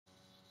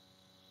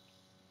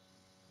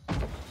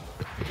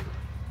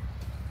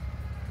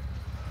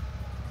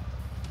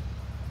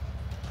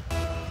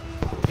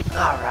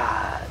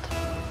Alright.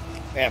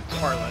 We have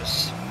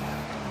Carlos.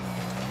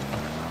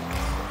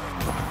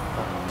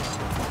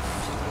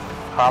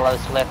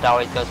 Carlos left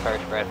always goes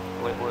first, bro.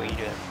 What are you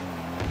doing?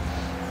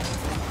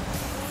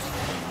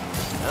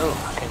 Oh,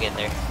 I couldn't get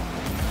there.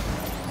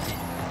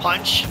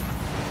 Punch.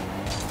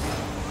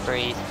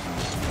 Freeze.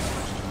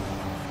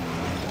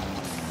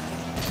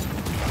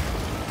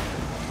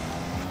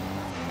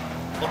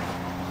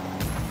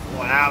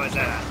 Wow, is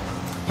that a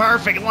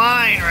perfect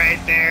line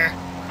right there?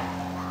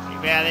 Too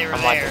bad they were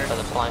I'm there. watching for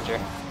the plunger.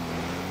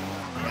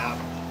 Yep.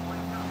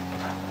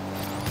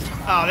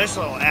 Oh, this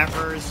little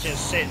effer is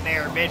just sitting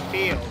there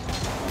midfield.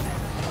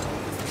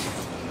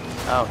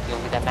 Oh, you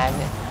gonna get that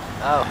magnet?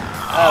 Oh.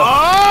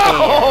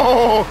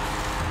 Oh!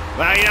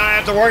 Well, you don't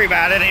have to worry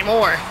about it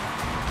anymore.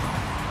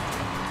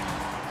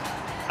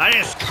 I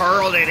just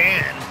curled it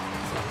in.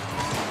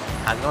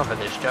 I'm going for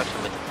the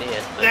destruction with the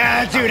fist.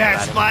 Yeah, dude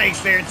had spikes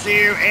there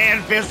too,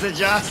 and Fist of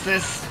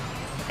Justice.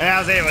 And I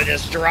was able to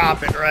just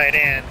drop it right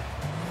in.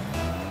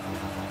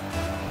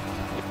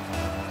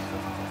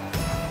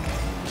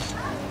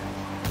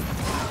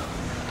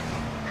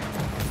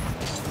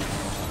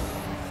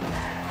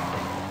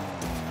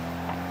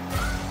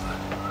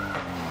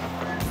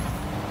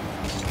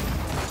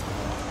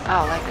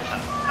 Oh, like this.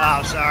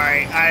 Oh,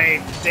 sorry. I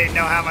didn't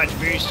know how much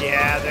boost you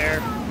had there.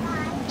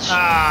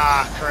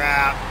 Ah,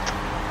 crap.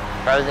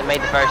 Frozen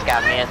made the first guy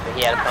miss, but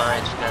he had a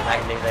punch. Nothing I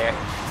can do there.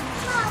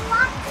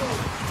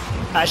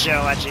 I should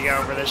have let you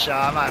go for the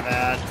shot. My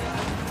bad.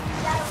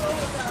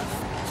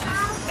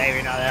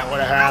 Maybe not that would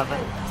have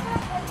happened.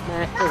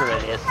 Eh, it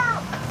really is.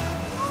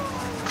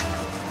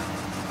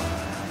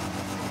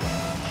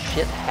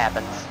 Shit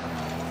happens.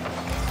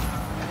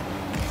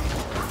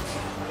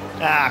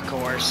 Ah, of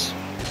course.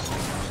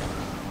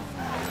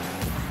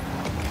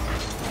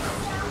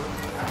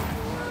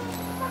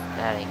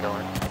 That ain't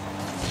going.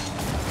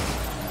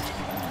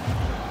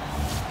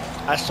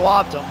 I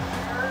swapped him.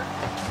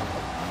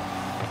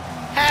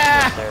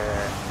 Ah!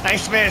 Sir.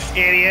 Nice miss,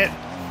 idiot.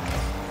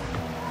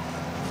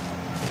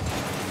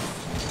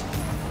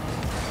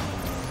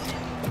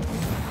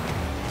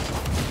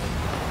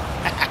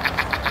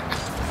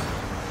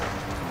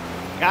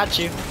 Got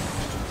you.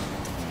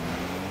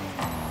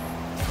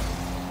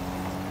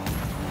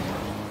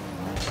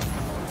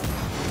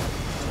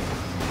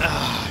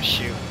 Oh,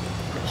 shoot.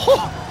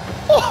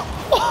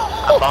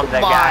 I bumped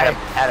that guy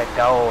at a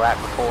goal right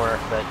before,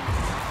 but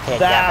he had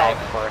got back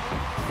before.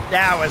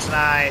 That was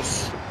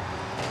nice.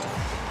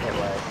 It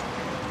was.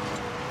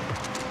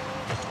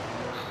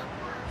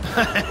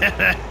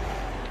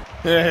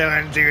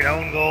 Dude,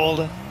 own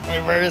gold.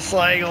 Reverse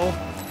cycle.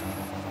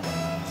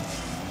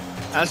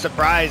 I'm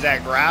surprised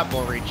that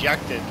grapple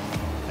rejected.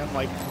 I'm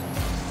like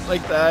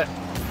that.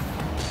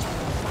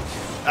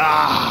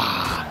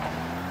 Ah.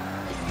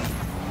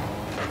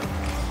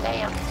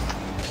 Damn. I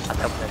was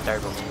hoping the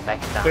third one would be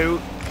back in time.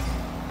 Boot.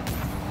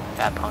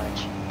 Got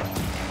punch.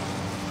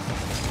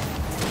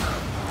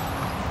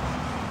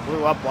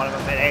 Blew up one of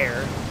them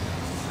mid-air.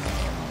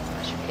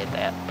 I should hit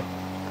that.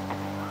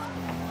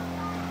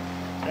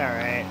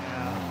 Alright.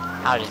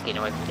 I was just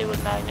getting away from doing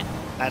with magnet.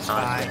 That's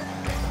honestly.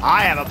 fine.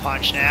 I have a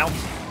punch now.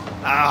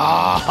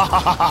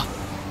 Ah.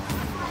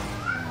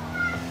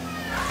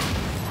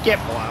 Get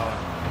blown.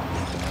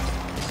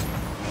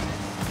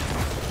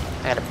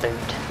 I got a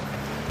boot.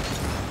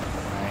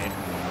 Right.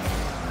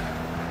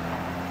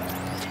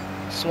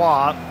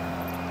 Swap.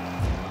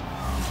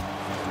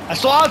 I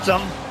swapped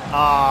him.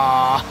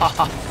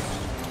 Ah.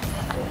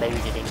 I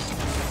booted him.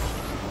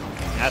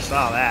 I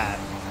saw that.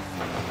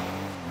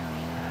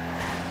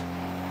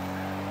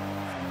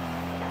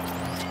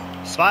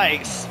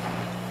 Spikes.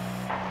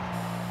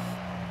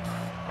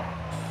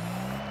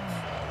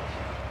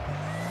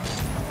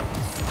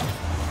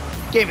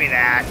 Give me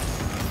that.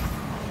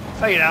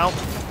 Oh, you know.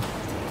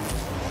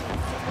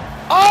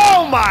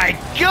 Oh my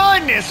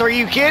goodness! Are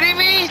you kidding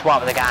me?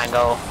 Swap with the guy and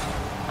go.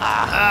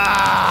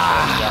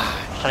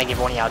 Ah. Just trying to give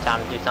one of y'all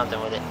time to do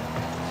something with it.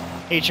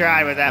 He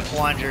tried with that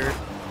plunger.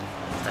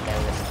 I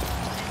know this.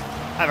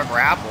 I have a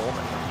grapple.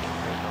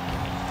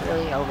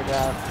 Really?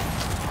 Overdrive?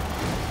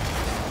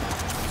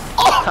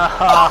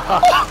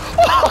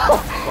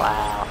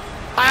 Wow.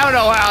 I don't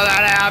know how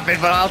that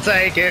happened, but I'll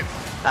take it.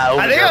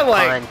 I think I'm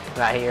like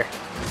right here.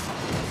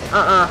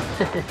 I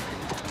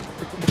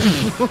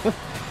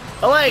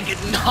like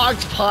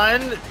knocked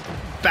pun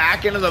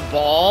back into the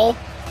ball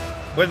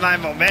with my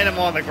momentum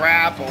on the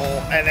grapple,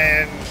 and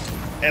then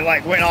it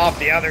like went off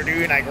the other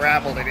dude and I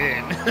grappled it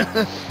in.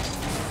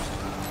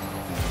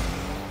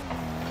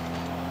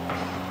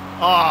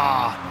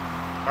 Ah,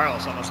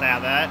 Carlos almost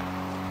had that.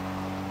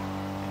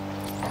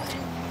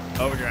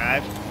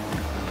 Overdrive.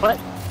 What?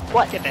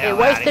 What? Get the It hell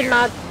wasted outta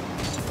my.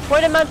 Where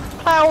did my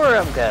power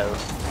up go?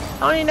 I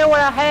don't even know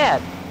what I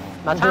had.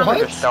 My timer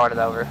just started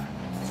over.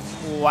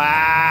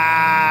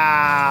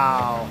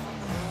 Wow.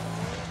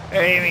 It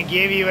didn't even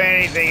give you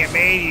anything. It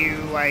made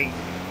you, like,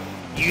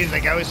 use the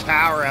ghost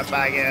power up,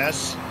 I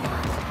guess.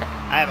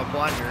 I have a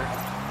plunger.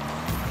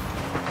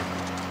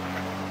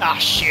 Ah,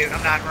 shoot.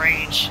 I'm not in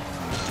range.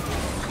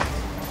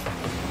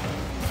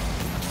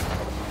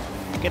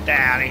 Get that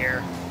out of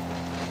here.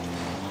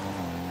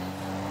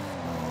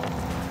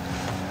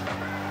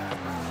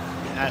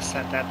 I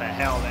sent that the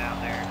hell down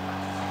there.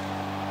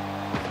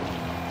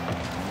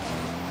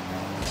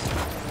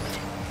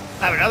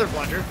 I have another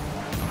plunger.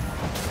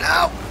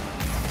 No!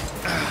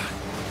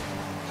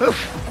 Oof.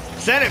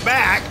 Send it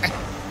back.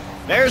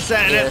 They're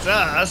sending it to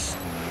us.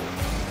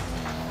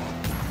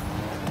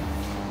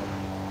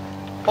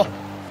 Oh.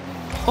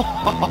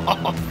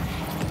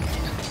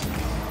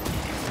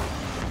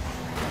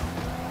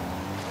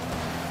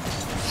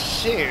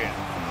 Shoot.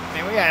 I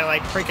mean, we had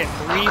like freaking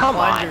 3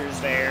 plungers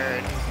there,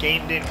 and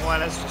game didn't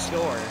want us to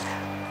score.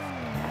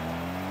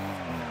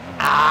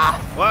 Ah!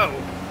 Whoa.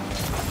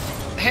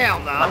 Hell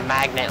no. My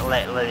magnet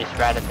let loose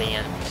right at the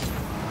end.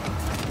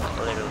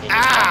 Literally.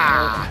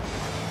 Ah!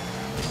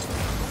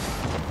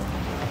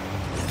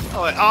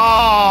 Oh,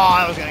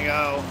 I was gonna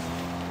go.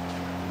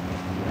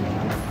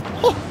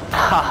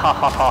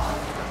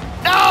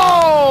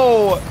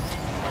 No!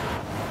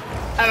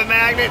 I have a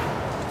magnet.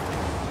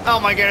 Oh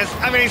my goodness.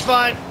 I mean, he's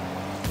fun.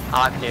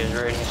 All I can do is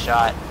ruin his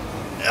shot.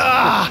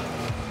 Ah!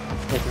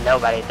 There's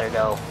nobody at their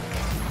goal.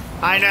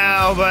 I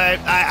know, but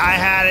I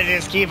had to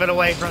just keep it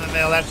away from the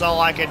middle. That's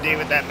all I could do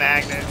with that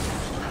magnet.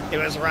 It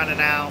was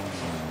running out.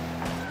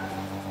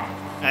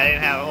 I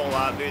didn't have a whole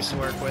lot of boost to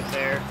work with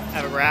there.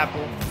 Have a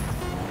grapple.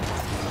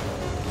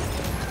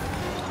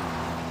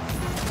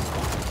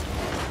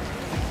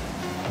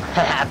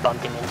 I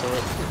bumped him into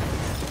it.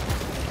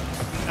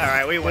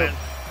 Alright, we win.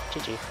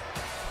 GG.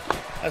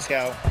 Let's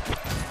go.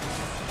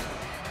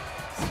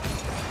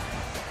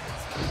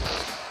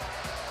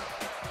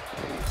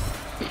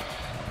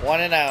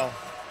 One and 0.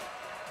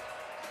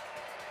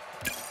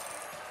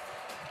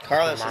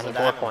 Carlos is a 94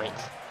 diamond.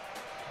 points.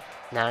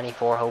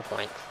 94 whole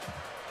points.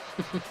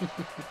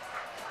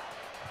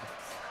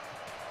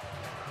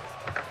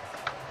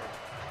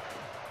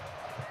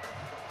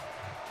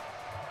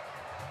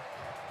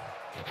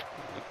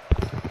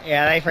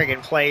 Yeah, they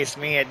freaking placed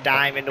me a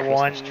diamond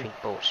one. Christmas tree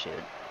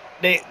bullshit.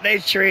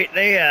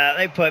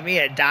 They put me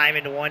a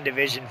diamond 1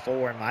 Division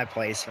 4 in my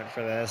placement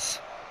for this.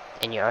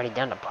 And you're already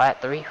down to Plat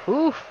 3?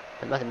 Whew!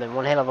 That must have been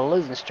one hell of a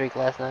losing streak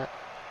last night.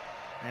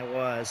 It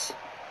was.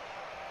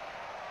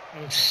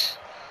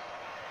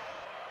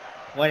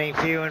 Winning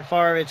few and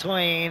far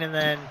between, and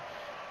then,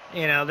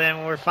 you know,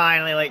 then we're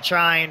finally like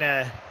trying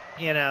to,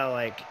 you know,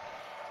 like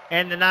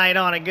end the night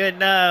on a good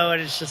note,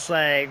 and it's just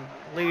like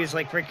lose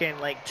like freaking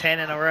like 10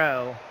 in a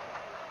row.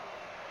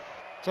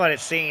 That's what it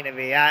seemed to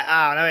be.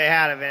 I don't know, it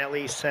had to been at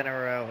least 10 in a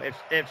row.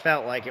 It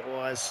felt like it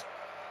was.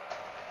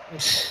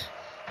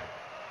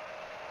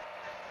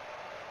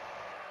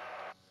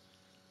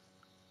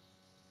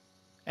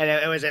 And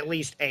it was at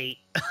least 8.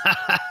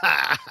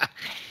 I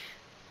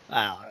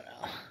don't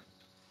know.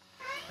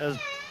 It was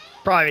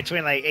probably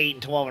between like 8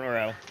 and 12 in a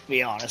row, to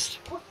be honest.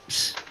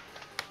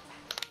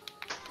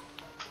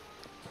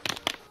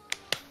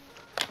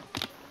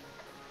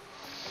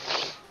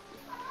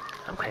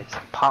 I'm craving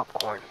some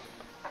popcorn.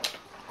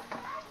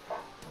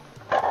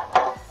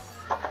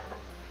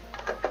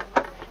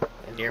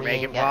 You're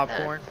making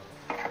popcorn?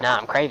 Nah,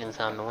 I'm craving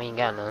some, but we ain't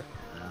got none.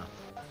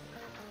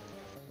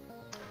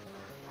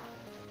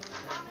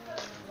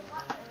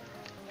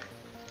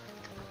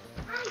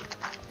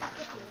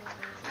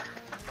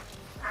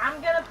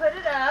 I'm gonna put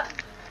it up.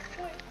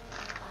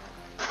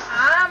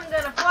 I'm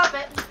gonna flip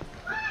it.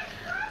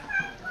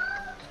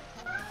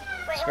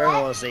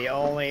 Scribble is the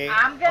only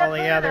I'm gonna put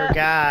it other up.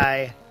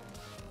 guy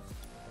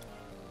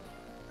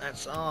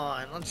that's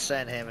on. Let's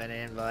send him an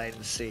invite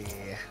and see.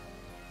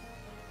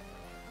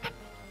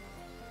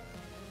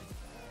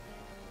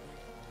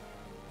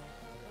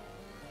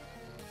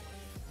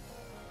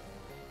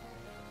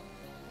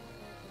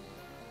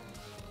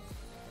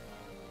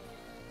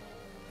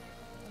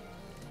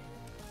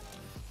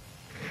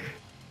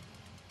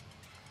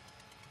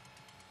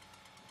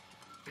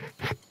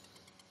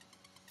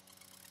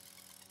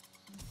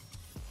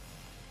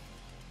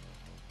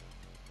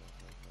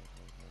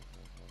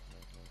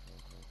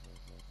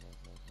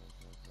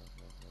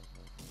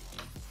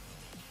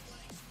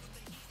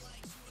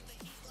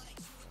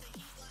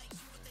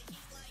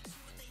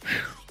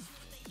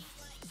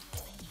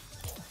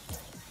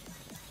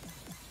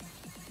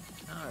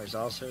 Oh, there's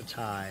also a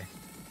tie.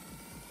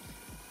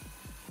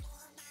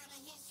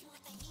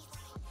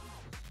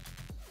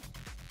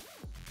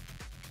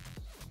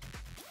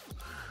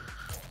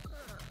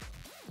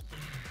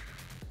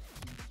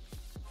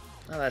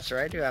 Oh, that's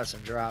right. I do have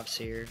some drops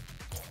here.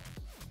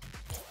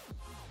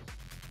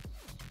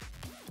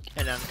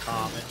 An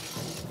uncommon.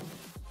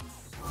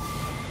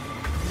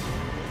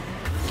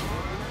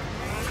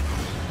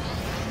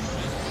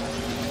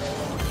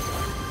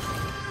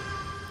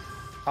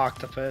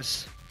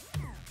 Octopus.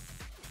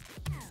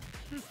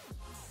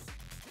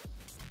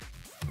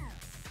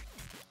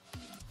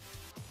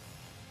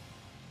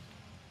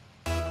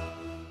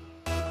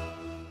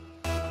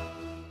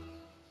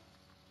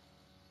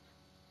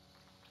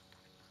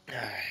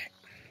 Alright.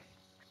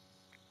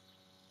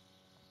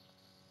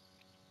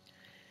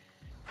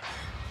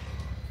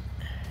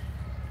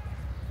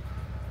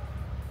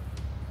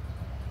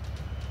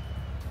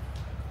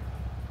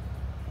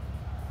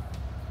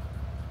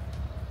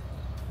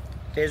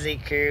 Fizzy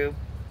Coop,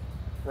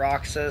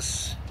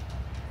 Roxas,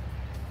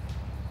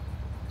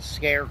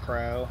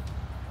 Scarecrow.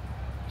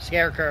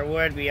 Scarecrow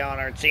would be on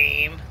our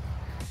team.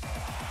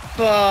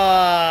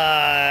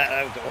 But,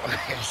 of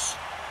course,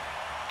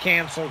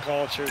 cancel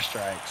culture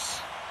strikes.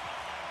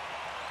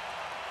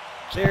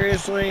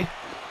 Seriously?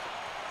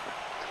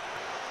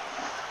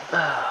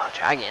 Oh,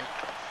 try again.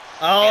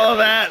 All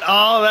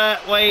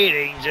that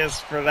waiting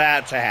just for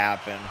that to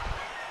happen.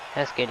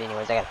 That's good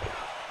anyways, I got to pee.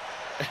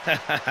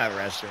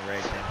 Restroom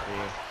break in for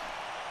you.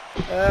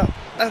 Well,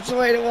 that's the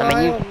way to I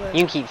mean, wild.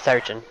 you can keep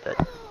searching, but...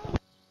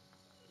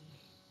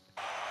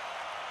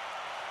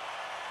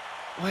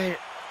 Wait.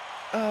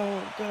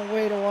 Oh, gonna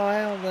wait a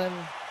while, then...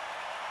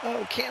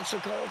 Oh, cancel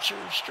culture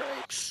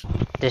strikes.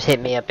 Just hit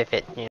me up if it,